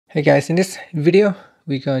Hey guys, in this video,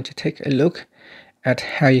 we're going to take a look at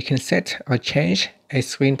how you can set or change a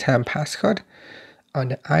screen time passcode on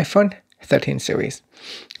the iPhone 13 series.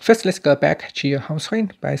 First, let's go back to your home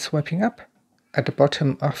screen by swiping up at the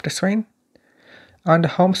bottom of the screen. On the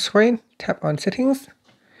home screen, tap on Settings.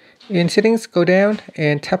 In Settings, go down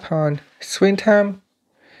and tap on Screen Time.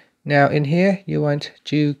 Now in here, you want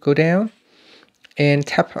to go down and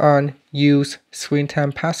tap on Use Screen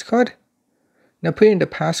Time Passcode. Now put in the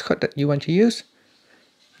passcode that you want to use.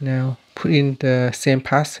 Now put in the same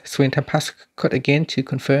screen time passcode again to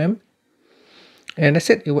confirm. And that's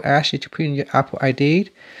it. It will ask you to put in your Apple ID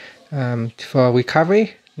for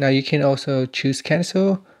recovery. Now you can also choose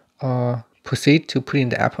cancel or proceed to put in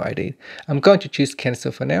the Apple ID. I'm going to choose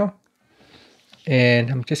cancel for now. And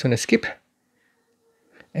I'm just going to skip.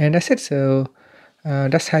 And that's it. So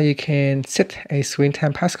that's how you can set a screen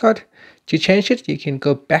time passcode. To change it, you can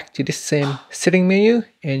go back to this same setting menu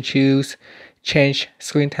and choose change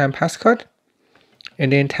screen time passcode,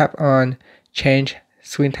 and then tap on change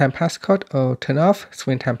screen time passcode or turn off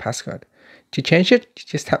screen time passcode. To change it,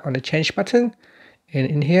 just tap on the change button, and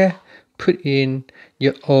in here put in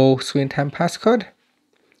your old screen time passcode,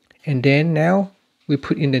 and then now we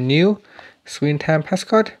put in the new screen time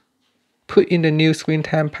passcode. Put in the new screen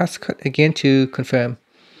time passcode again to confirm.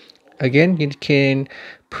 Again, you can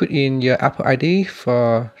put in your Apple ID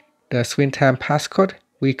for the screen time passcode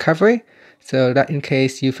recovery, so that in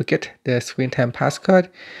case you forget the screen time passcode,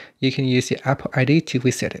 you can use your Apple ID to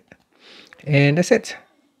reset it. And that's it.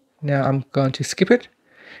 Now I'm going to skip it.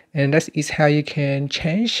 And that is how you can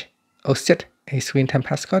change or set a screen time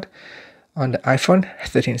passcode on the iPhone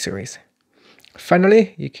 13 series.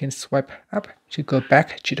 Finally, you can swipe up to go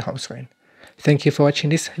back to the home screen. Thank you for watching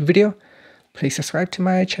this video. Please subscribe to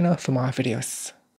my channel for more videos.